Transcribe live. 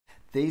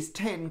These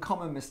 10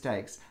 common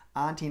mistakes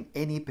aren't in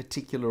any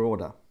particular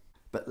order,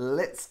 but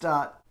let's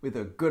start with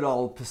a good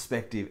old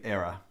perspective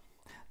error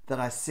that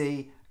I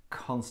see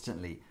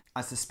constantly.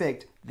 I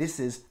suspect this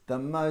is the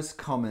most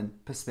common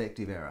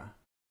perspective error.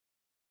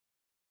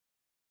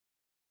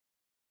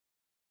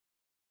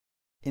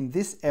 In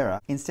this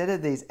error, instead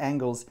of these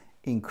angles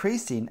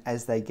increasing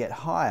as they get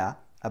higher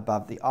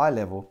above the eye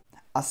level,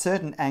 a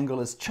certain angle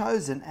is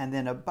chosen, and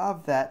then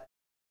above that,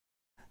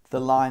 the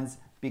lines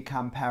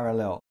become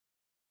parallel.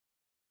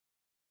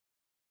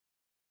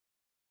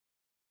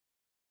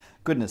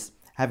 Goodness,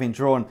 having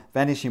drawn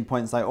vanishing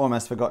points, I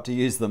almost forgot to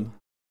use them.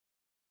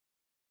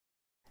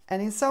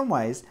 And in some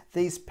ways,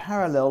 these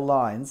parallel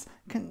lines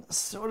can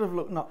sort of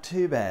look not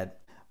too bad.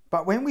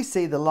 But when we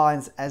see the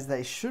lines as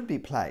they should be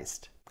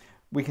placed,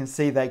 we can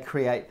see they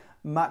create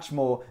much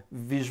more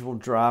visual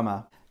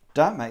drama.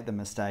 Don't make the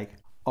mistake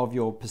of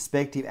your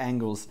perspective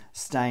angles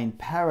staying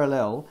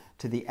parallel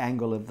to the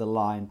angle of the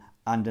line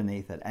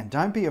underneath it. And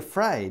don't be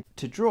afraid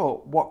to draw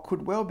what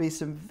could well be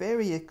some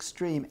very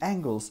extreme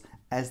angles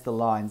as the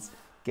lines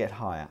get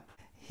higher.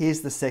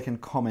 Here's the second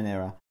common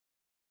error.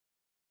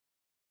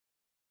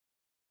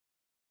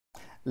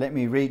 Let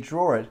me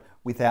redraw it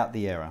without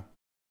the error.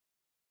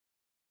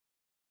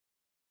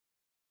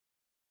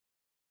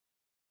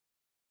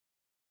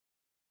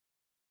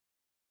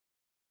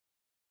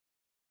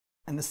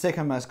 And the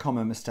second most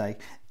common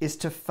mistake is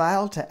to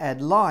fail to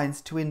add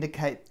lines to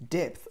indicate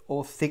depth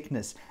or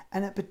thickness,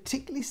 and it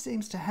particularly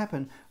seems to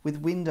happen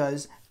with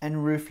windows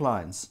and roof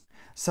lines.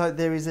 So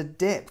there is a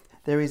depth,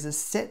 there is a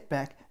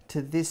setback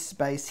to this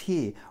space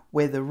here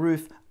where the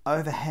roof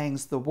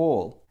overhangs the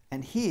wall,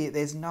 and here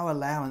there's no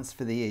allowance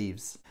for the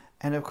eaves.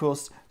 And of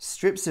course,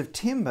 strips of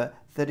timber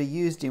that are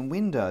used in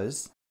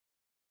windows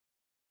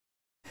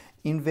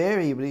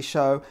invariably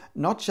show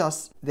not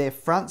just their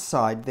front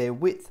side, their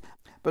width,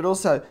 but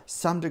also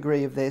some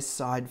degree of their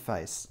side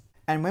face.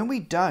 And when we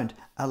don't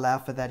allow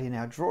for that in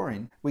our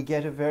drawing, we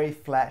get a very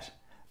flat,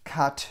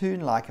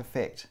 cartoon-like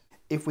effect.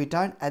 If we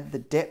don't add the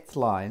depth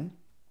line,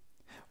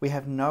 we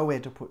have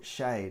nowhere to put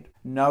shade,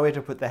 nowhere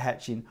to put the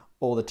hatching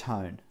or the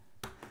tone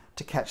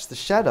to catch the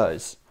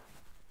shadows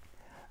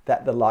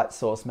that the light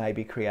source may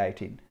be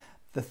creating.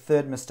 The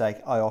third mistake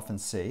I often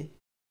see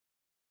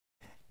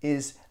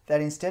is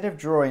that instead of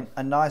drawing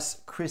a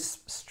nice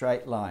crisp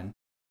straight line,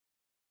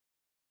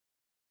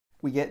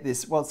 we get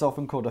this, what's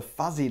often called a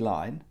fuzzy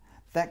line,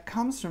 that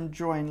comes from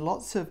drawing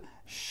lots of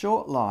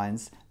short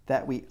lines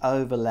that we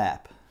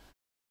overlap.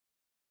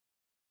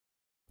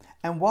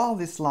 And while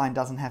this line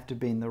doesn't have to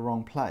be in the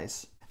wrong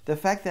place, the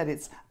fact that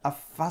it's a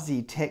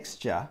fuzzy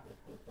texture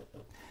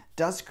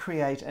does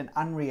create an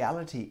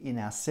unreality in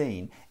our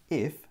scene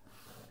if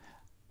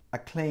a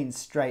clean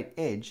straight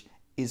edge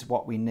is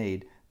what we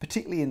need,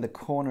 particularly in the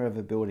corner of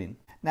a building.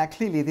 Now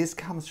clearly this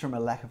comes from a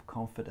lack of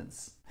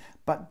confidence,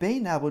 but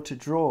being able to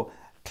draw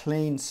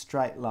clean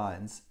straight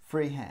lines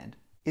freehand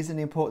is an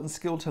important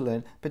skill to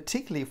learn,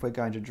 particularly if we're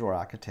going to draw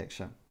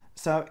architecture.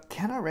 So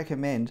can I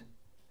recommend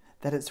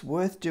that it's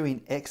worth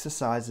doing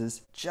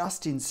exercises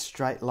just in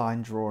straight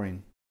line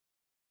drawing?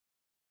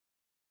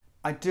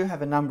 I do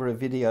have a number of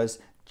videos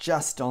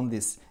just on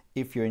this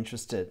if you're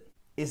interested.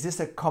 Is this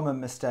a common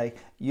mistake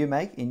you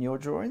make in your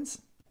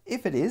drawings?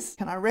 If it is,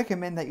 can I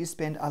recommend that you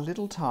spend a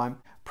little time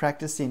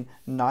practicing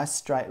nice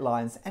straight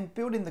lines and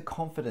building the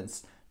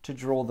confidence to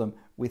draw them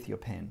with your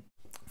pen.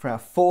 For our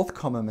fourth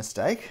common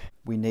mistake,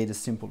 we need a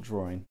simple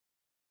drawing.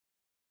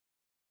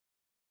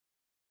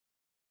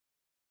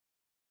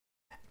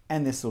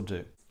 And this will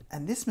do.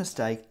 And this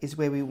mistake is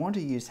where we want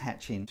to use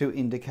hatching to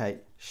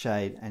indicate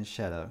shade and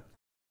shadow.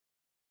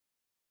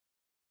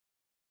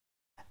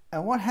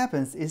 And what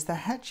happens is the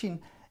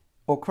hatching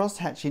or cross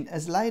hatching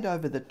is laid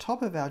over the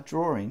top of our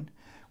drawing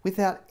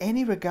without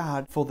any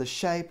regard for the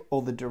shape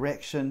or the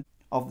direction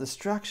of the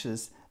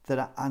structures that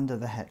are under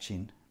the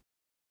hatching.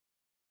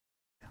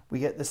 We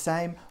get the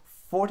same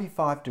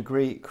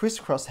 45-degree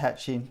crisscross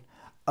hatching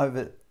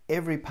over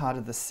every part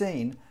of the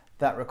scene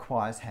that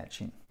requires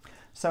hatching.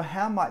 So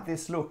how might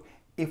this look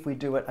if we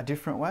do it a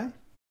different way?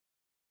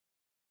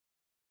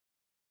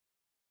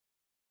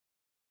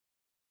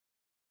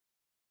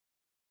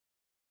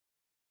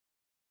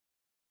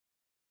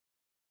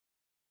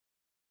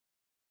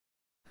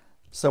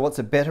 So what's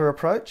a better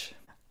approach?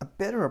 A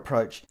better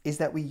approach is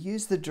that we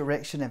use the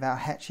direction of our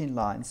hatching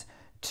lines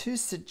to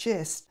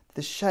suggest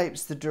the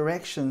shapes, the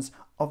directions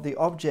of the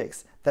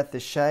objects that the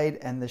shade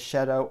and the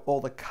shadow or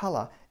the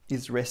color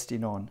is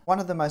resting on. One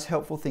of the most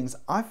helpful things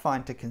I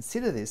find to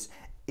consider this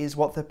is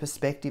what the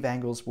perspective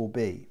angles will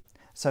be.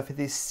 So for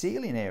this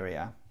ceiling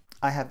area,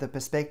 I have the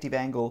perspective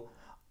angle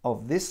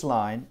of this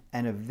line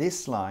and of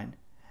this line,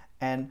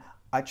 and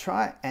I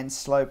try and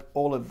slope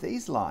all of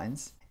these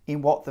lines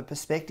in what the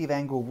perspective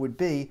angle would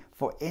be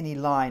for any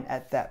line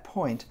at that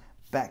point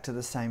back to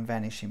the same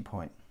vanishing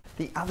point.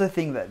 The other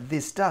thing that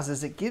this does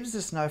is it gives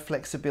us no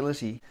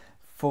flexibility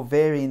for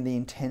varying the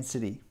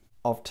intensity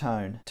of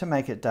tone to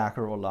make it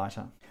darker or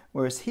lighter.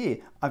 Whereas here,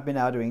 I've been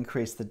able to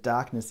increase the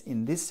darkness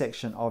in this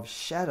section of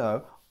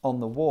shadow on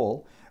the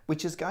wall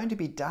which is going to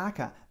be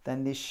darker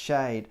than this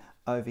shade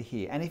over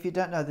here. And if you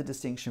don't know the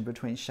distinction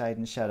between shade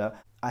and shadow,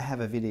 I have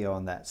a video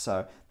on that,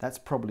 so that's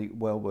probably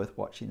well worth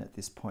watching at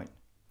this point,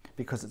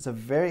 because it's a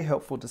very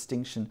helpful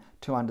distinction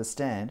to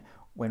understand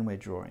when we're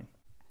drawing.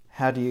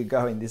 How do you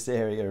go in this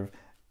area of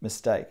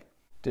mistake?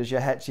 Does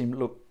your hatching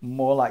look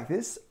more like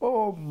this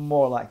or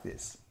more like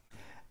this?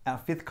 Our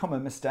fifth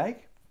common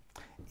mistake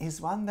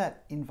is one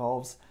that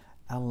involves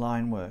our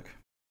line work.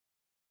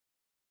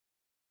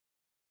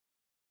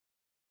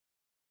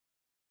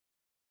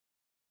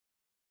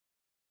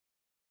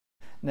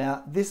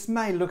 Now, this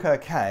may look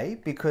okay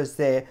because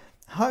there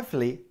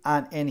hopefully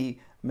aren't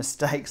any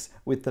mistakes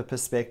with the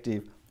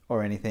perspective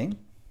or anything.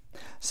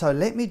 So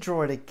let me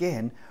draw it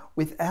again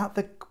without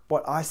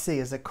what I see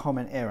as a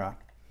common error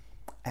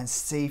and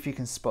see if you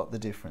can spot the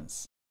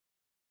difference.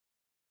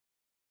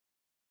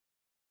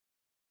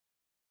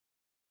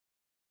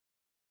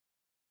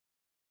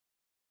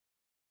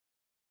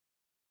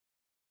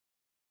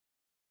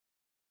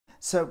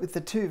 So with the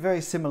two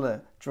very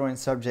similar drawing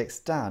subjects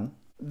done,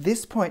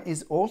 this point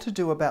is all to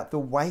do about the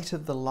weight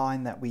of the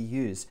line that we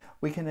use.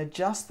 We can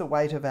adjust the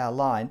weight of our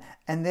line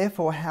and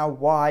therefore how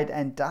wide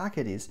and dark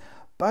it is,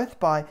 both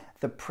by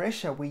the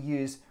pressure we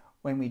use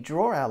when we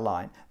draw our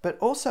line, but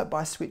also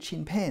by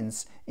switching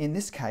pens. In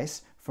this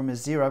case, from a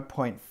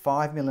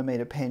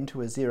 0.5mm pen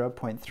to a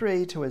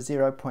 0.3 to a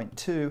 0.2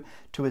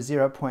 to a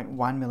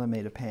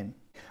 0.1mm pen.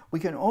 We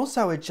can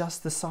also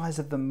adjust the size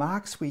of the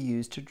marks we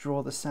use to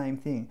draw the same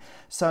thing.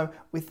 So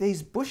with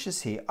these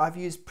bushes here, I've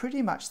used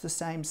pretty much the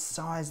same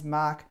size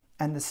mark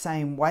and the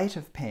same weight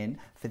of pen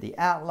for the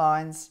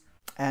outlines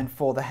and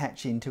for the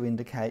hatching to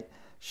indicate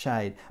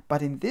shade.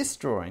 But in this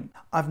drawing,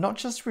 I've not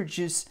just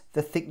reduced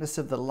the thickness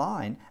of the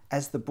line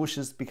as the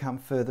bushes become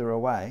further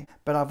away,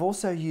 but I've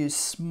also used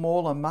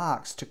smaller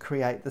marks to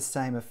create the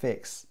same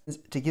effects,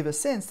 to give a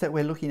sense that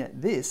we're looking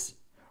at this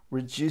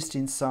reduced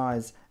in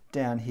size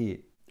down here.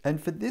 And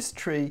for this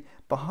tree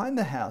behind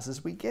the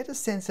houses, we get a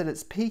sense that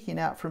it's peeking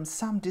out from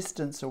some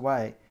distance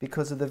away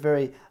because of the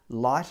very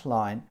light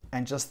line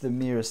and just the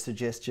merest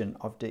suggestion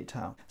of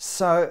detail.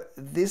 So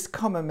this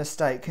common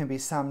mistake can be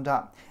summed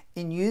up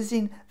in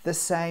using the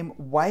same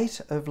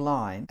weight of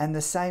line and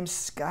the same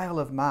scale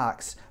of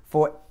marks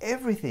for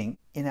everything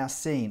in our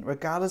scene,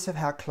 regardless of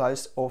how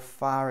close or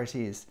far it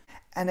is.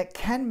 And it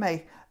can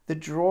make the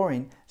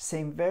drawing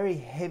seem very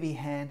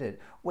heavy-handed,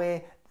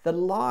 where the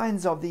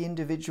lines of the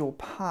individual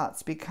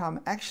parts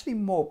become actually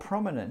more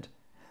prominent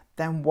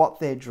than what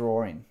they're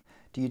drawing.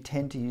 Do you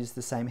tend to use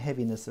the same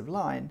heaviness of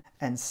line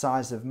and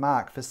size of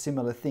mark for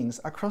similar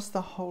things across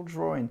the whole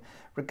drawing,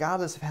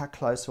 regardless of how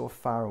close or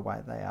far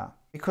away they are?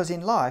 Because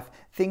in life,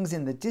 things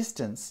in the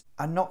distance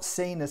are not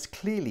seen as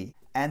clearly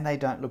and they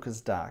don't look as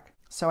dark.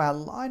 So our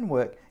line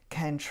work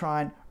can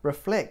try and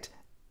reflect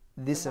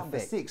this effect.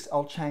 Number 6,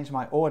 I'll change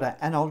my order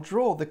and I'll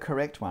draw the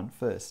correct one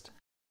first.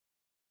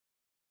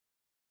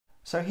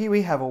 So here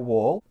we have a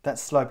wall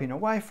that's sloping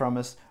away from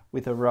us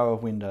with a row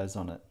of windows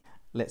on it.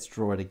 Let's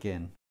draw it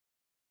again.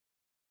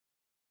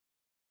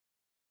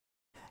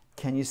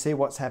 Can you see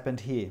what's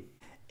happened here?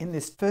 In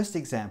this first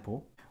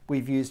example,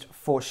 we've used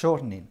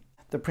foreshortening,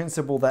 the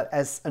principle that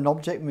as an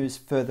object moves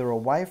further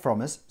away from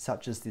us,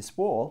 such as this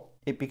wall,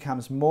 it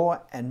becomes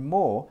more and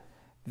more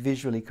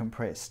visually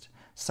compressed.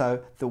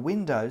 So the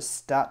windows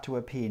start to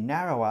appear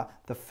narrower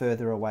the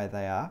further away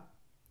they are,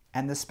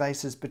 and the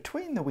spaces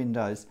between the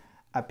windows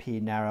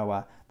appear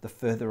narrower the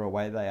further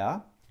away they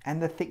are,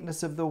 and the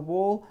thickness of the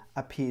wall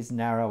appears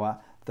narrower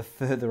the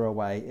further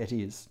away it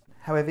is.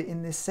 However,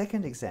 in this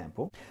second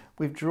example,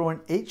 we've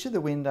drawn each of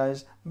the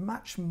windows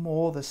much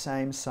more the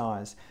same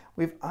size.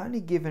 We've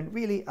only given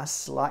really a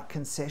slight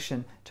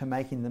concession to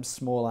making them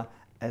smaller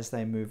as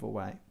they move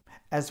away,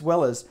 as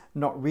well as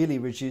not really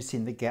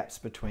reducing the gaps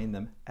between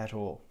them at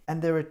all.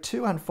 And there are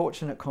two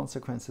unfortunate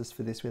consequences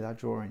for this with our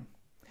drawing.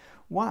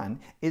 One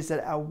is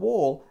that our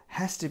wall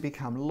has to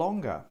become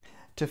longer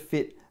to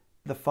fit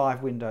the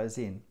 5 windows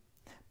in.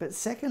 But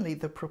secondly,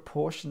 the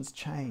proportions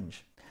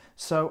change.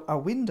 So a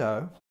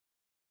window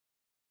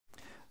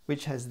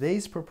which has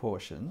these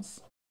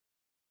proportions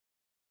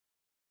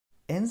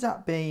ends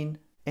up being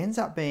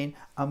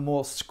a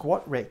more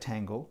squat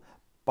rectangle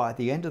by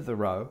the end of the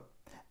row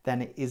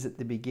than it is at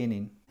the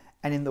beginning.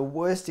 And in the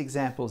worst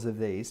examples of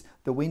these,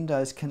 the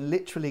windows can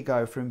literally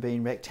go from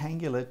being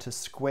rectangular to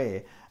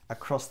square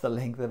across the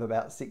length of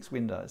about 6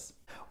 windows.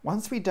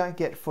 Once we don't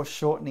get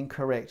foreshortening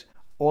correct,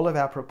 all of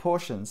our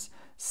proportions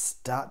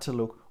start to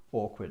look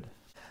awkward.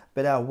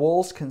 But our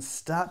walls can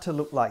start to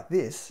look like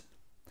this,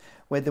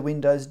 where the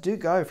windows do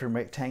go from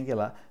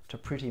rectangular to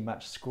pretty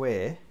much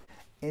square,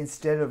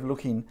 instead of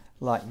looking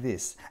like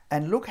this.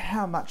 And look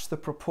how much the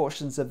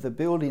proportions of the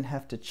building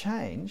have to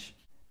change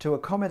to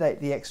accommodate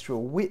the extra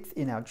width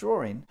in our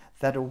drawing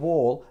that a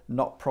wall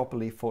not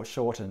properly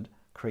foreshortened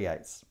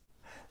creates.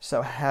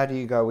 So how do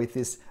you go with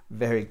this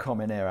very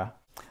common error?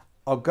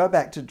 I'll go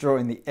back to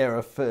drawing the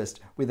error first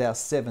with our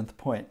 7th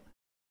point.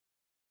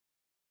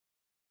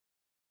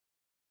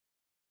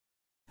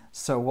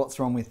 So what's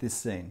wrong with this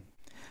scene?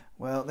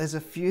 Well, there's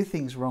a few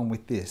things wrong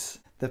with this.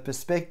 the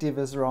perspective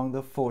is wrong,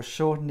 the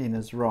foreshortening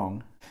is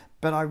wrong.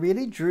 But I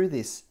really drew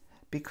this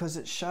because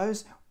it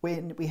shows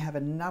when we have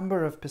a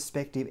number of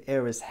perspective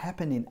errors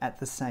happening at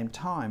the same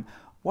time,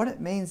 what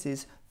it means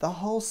is the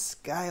whole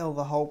scale,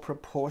 the whole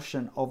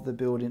proportion of the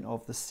building,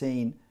 of the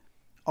scene,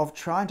 of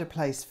trying to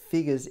place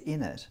figures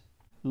in it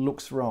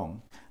looks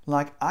wrong.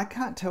 Like, I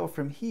can't tell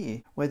from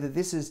here whether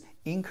this is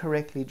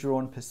incorrectly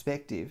drawn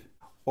perspective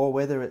or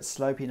whether it's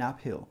sloping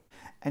uphill.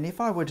 And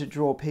if I were to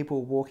draw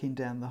people walking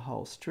down the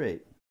whole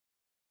street,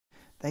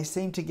 they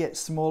seem to get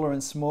smaller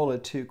and smaller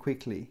too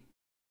quickly.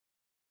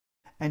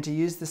 And to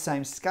use the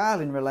same scale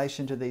in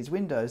relation to these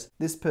windows,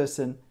 this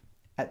person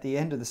at the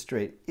end of the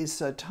street is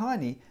so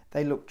tiny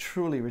they look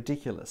truly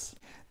ridiculous.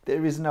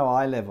 There is no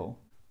eye level.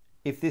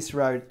 If this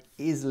road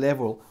is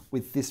level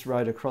with this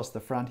road across the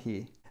front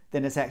here,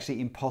 then it's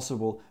actually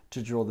impossible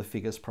to draw the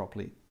figures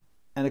properly.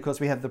 And of course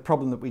we have the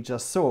problem that we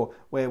just saw,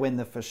 where when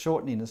the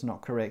foreshortening is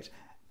not correct,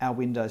 our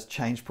windows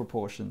change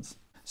proportions.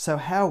 So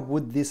how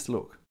would this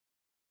look?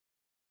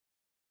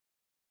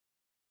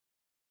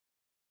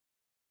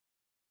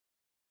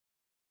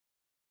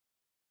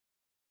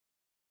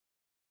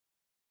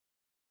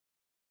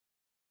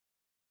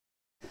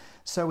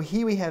 So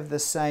here we have the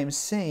same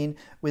scene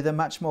with a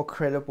much more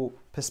credible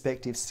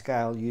perspective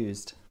scale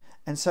used.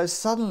 And so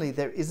suddenly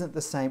there isn't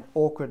the same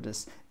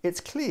awkwardness. It's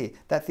clear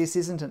that this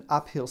isn't an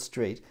uphill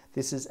street,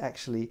 this is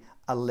actually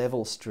a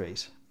level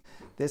street.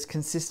 There's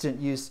consistent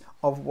use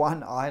of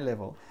one eye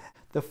level.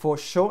 The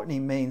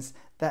foreshortening means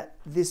that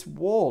this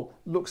wall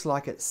looks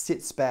like it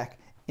sits back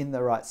in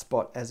the right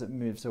spot as it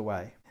moves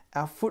away.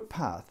 Our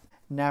footpath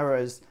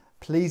narrows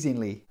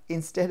pleasingly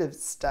instead of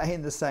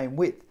staying the same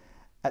width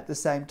at the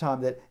same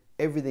time that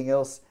everything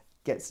else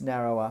gets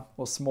narrower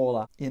or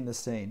smaller in the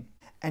scene.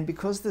 And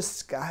because the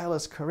scale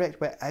is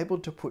correct, we're able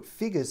to put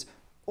figures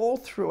all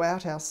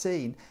throughout our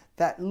scene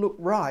that look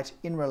right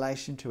in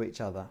relation to each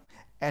other.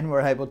 And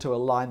we're able to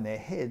align their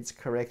heads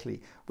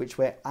correctly, which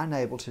we're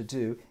unable to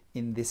do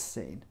in this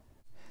scene.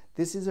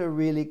 This is a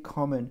really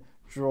common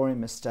drawing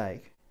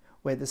mistake,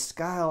 where the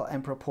scale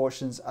and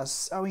proportions are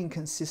so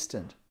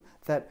inconsistent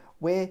that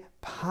where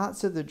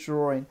parts of the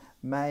drawing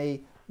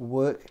may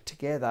work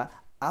together,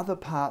 other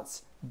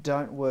parts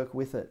don't work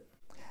with it.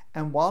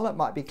 And while it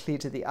might be clear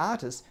to the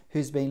artist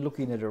who's been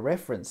looking at a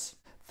reference,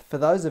 for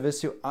those of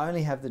us who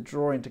only have the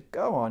drawing to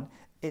go on,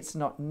 it's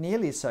not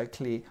nearly so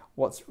clear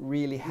what's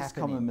really happening.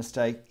 This common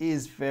mistake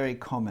is very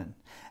common.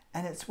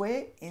 And it's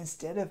where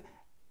instead of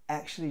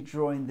actually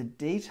drawing the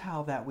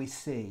detail that we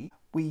see,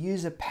 we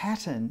use a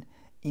pattern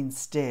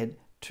instead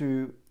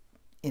to,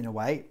 in a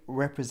way,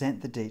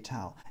 represent the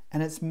detail.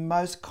 And it's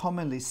most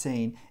commonly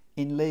seen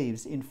in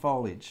leaves, in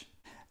foliage.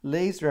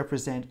 Leaves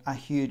represent a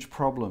huge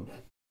problem.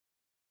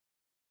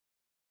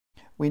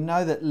 We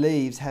know that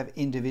leaves have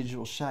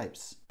individual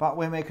shapes, but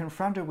when we're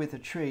confronted with a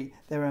tree,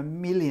 there are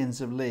millions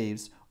of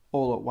leaves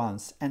all at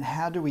once. And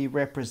how do we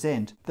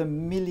represent the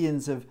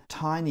millions of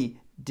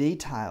tiny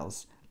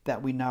details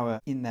that we know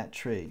are in that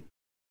tree?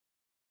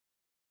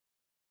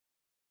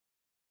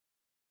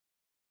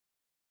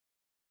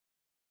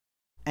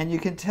 And you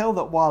can tell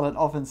that while it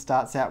often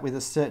starts out with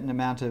a certain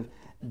amount of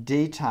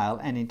detail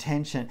and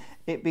intention,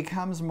 it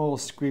becomes more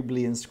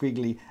scribbly and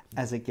squiggly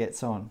as it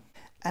gets on.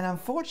 And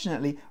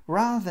unfortunately,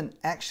 rather than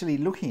actually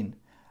looking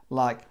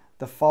like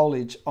the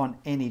foliage on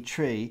any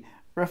tree,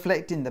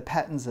 reflecting the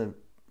patterns of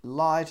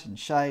light and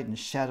shade and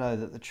shadow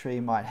that the tree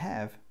might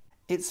have,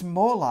 it's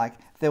more like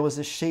there was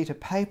a sheet of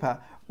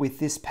paper with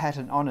this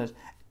pattern on it,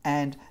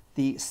 and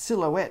the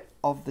silhouette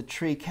of the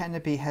tree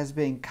canopy has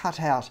been cut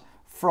out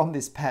from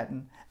this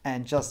pattern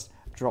and just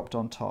dropped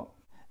on top.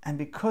 And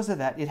because of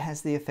that, it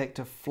has the effect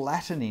of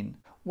flattening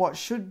what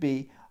should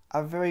be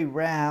a very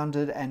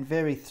rounded and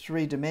very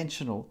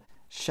three-dimensional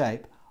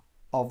shape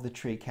of the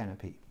tree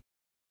canopy.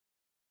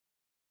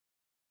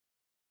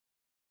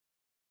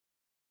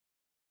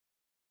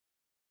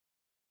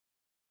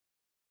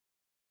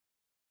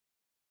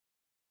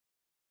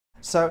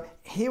 So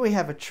here we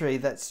have a tree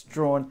that's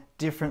drawn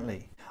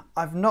differently.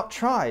 I've not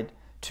tried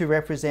to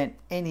represent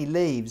any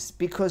leaves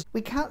because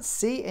we can't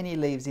see any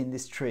leaves in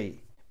this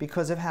tree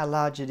because of how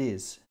large it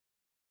is.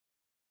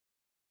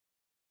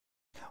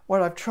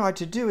 What I've tried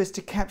to do is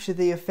to capture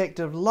the effect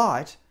of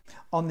light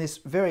on this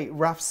very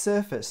rough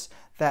surface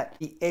that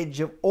the edge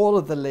of all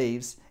of the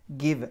leaves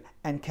give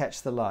and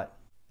catch the light.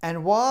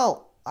 And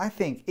while I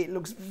think it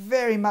looks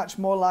very much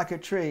more like a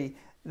tree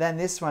than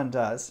this one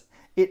does,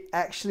 it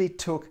actually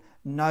took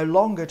no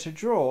longer to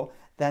draw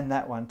than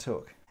that one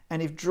took.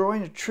 And if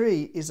drawing a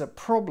tree is a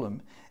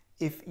problem,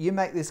 if you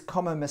make this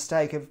common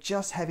mistake of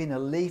just having a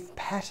leaf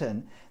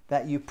pattern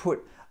that you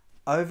put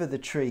over the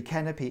tree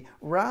canopy,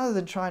 rather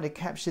than trying to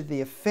capture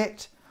the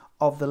effect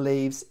of the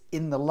leaves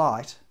in the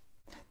light,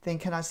 then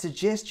can I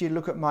suggest you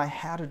look at my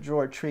How to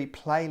Draw a Tree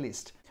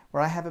playlist,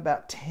 where I have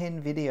about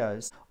 10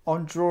 videos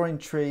on drawing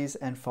trees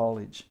and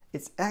foliage.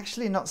 It's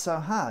actually not so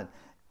hard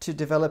to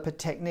develop a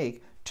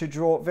technique to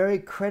draw very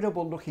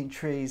credible looking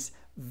trees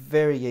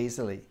very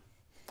easily.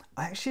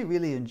 I actually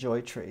really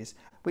enjoy trees,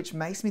 which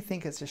makes me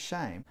think it's a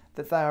shame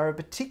that they are a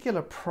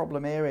particular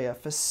problem area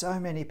for so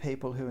many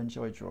people who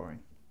enjoy drawing.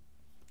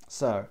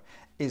 So,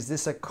 is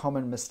this a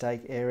common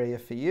mistake area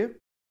for you?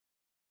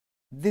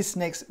 This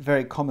next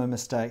very common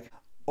mistake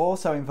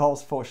also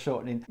involves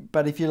foreshortening,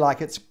 but if you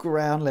like, it's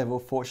ground level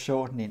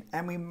foreshortening.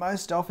 And we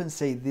most often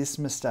see this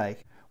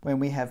mistake when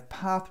we have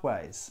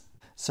pathways.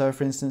 So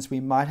for instance, we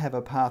might have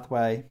a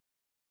pathway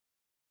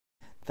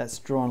that's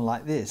drawn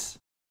like this,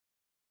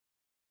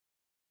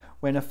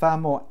 when a far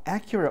more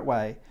accurate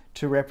way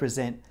to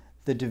represent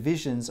the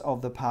divisions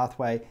of the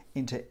pathway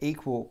into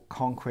equal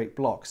concrete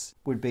blocks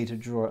would be to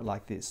draw it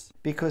like this,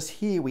 because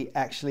here we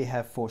actually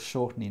have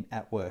foreshortening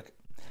at work.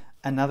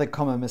 Another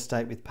common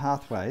mistake with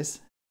pathways,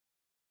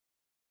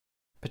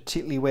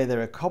 particularly where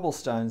there are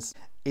cobblestones,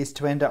 is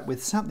to end up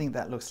with something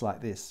that looks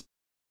like this,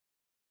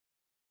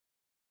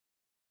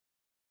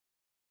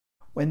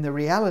 when the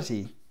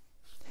reality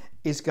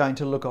is going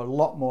to look a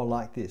lot more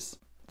like this.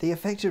 The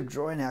effect of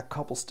drawing our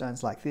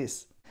cobblestones like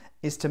this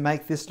is to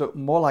make this look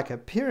more like a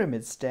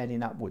pyramid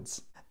standing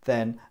upwards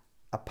than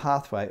a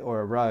pathway or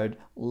a road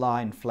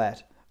lying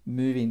flat,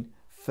 moving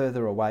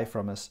further away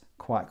from us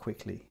quite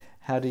quickly.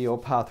 How do your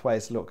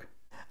pathways look?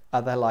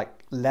 Are they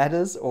like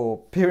ladders or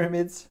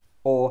pyramids?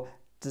 Or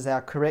does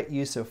our correct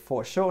use of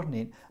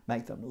foreshortening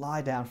make them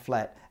lie down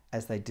flat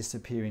as they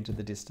disappear into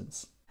the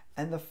distance?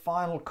 And the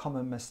final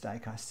common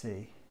mistake I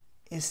see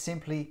is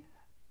simply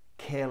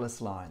careless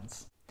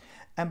lines.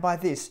 And by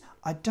this,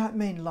 I don't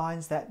mean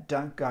lines that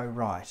don't go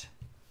right.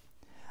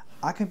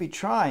 I can be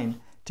trying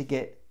to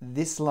get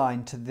this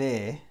line to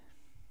there,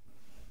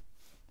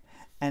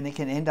 and it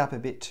can end up a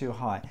bit too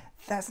high.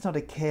 That's not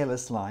a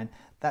careless line.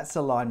 That's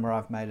a line where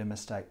I've made a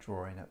mistake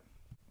drawing it.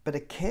 But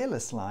a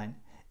careless line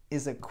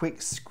is a quick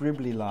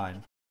scribbly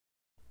line.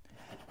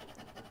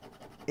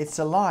 It's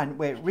a line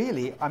where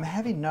really I'm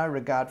having no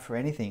regard for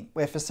anything,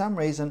 where for some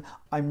reason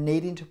I'm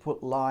needing to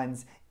put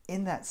lines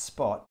in that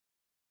spot.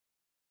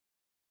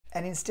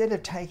 And instead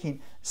of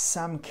taking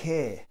some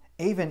care,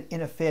 even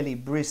in a fairly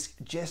brisk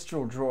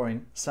gestural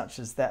drawing such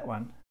as that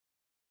one,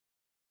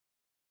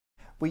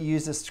 we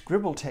use a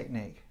scribble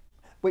technique,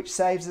 which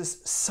saves us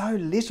so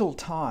little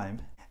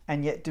time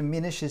and yet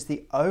diminishes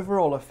the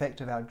overall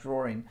effect of our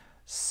drawing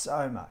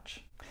so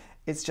much.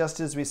 It's just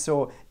as we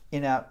saw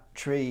in our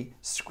tree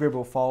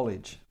scribble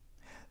foliage.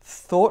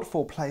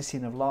 Thoughtful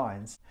placing of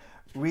lines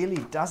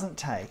really doesn't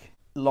take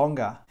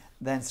longer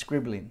than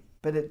scribbling,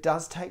 but it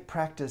does take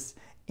practice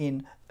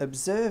in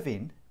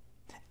observing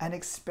and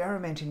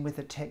experimenting with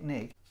a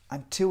technique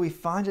until we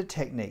find a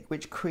technique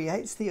which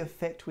creates the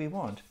effect we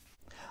want.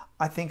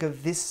 I think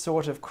of this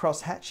sort of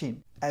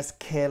cross-hatching as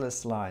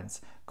careless lines,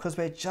 because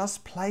we're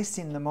just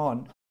placing them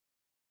on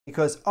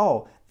because,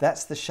 oh,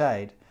 that's the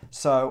shade.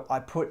 So I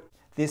put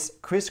this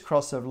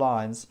crisscross of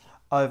lines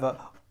over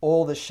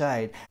all the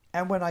shade.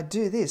 And when I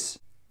do this,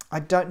 I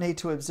don't need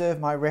to observe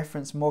my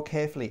reference more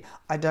carefully.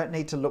 I don't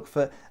need to look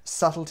for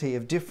subtlety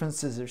of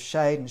differences of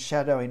shade and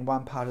shadow in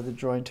one part of the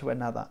drawing to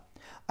another.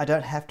 I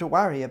don't have to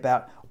worry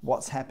about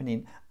what's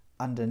happening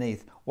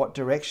underneath, what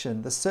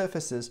direction the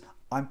surfaces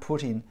I'm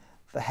putting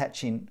the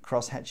hatching,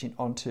 cross-hatching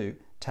onto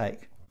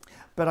take.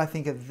 But I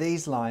think of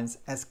these lines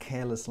as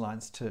careless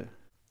lines too.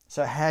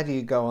 So how do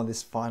you go on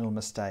this final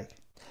mistake?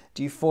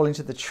 Do you fall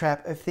into the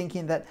trap of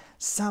thinking that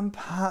some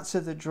parts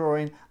of the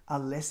drawing are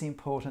less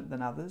important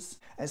than others?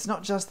 It's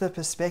not just the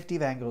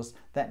perspective angles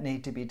that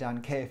need to be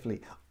done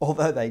carefully,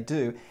 although they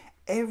do.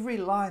 Every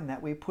line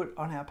that we put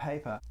on our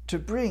paper to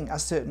bring a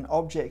certain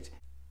object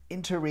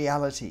into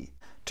reality,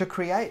 to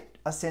create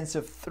a sense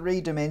of 3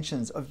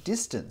 dimensions of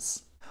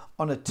distance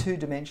on a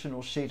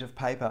 2-dimensional sheet of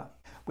paper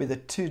with a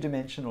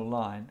 2-dimensional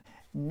line,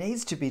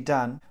 needs to be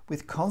done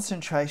with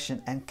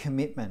concentration and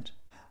commitment.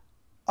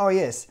 Oh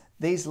yes,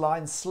 these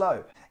lines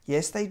slope.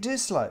 Yes, they do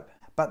slope,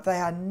 but they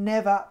are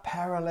never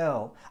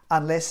parallel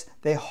unless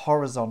they're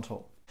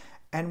horizontal.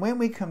 And when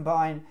we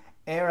combine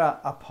error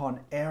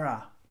upon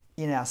error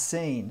in our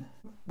scene,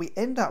 we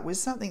end up with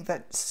something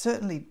that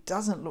certainly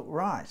doesn't look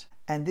right.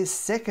 And this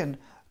second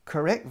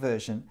correct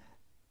version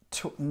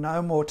took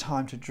no more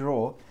time to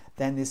draw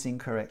than this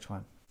incorrect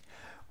one.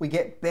 We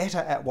get better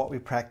at what we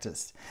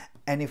practice.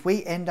 And if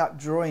we end up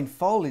drawing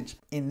foliage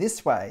in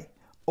this way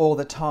all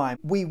the time,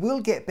 we will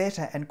get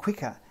better and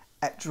quicker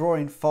at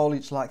drawing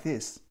foliage like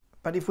this.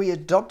 But if we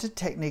adopt a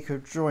technique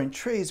of drawing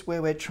trees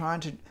where we're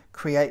trying to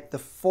create the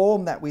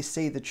form that we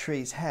see the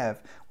trees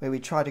have, where we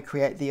try to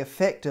create the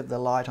effect of the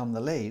light on the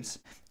leaves,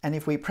 and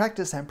if we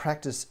practice and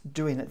practice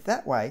doing it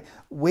that way,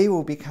 we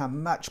will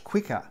become much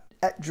quicker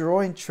at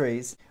drawing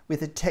trees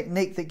with a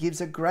technique that gives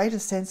a greater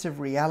sense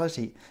of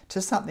reality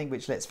to something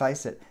which, let's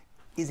face it,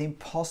 is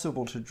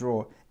impossible to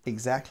draw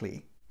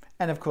exactly.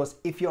 And of course,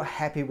 if you're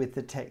happy with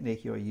the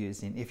technique you're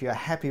using, if you're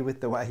happy with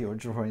the way your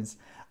drawings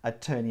are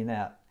turning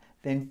out,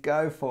 then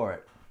go for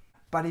it.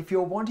 But if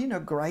you're wanting a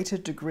greater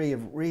degree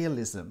of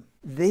realism,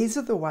 these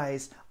are the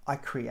ways I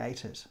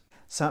create it.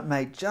 So it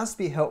may just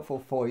be helpful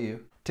for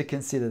you to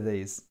consider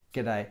these.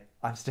 G'day,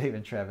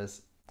 I'm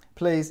Travers.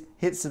 Please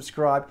hit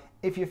subscribe.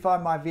 If you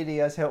find my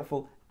videos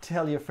helpful,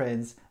 tell your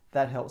friends.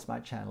 That helps my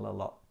channel a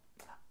lot.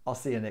 I'll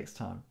see you next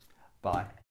time. Bye.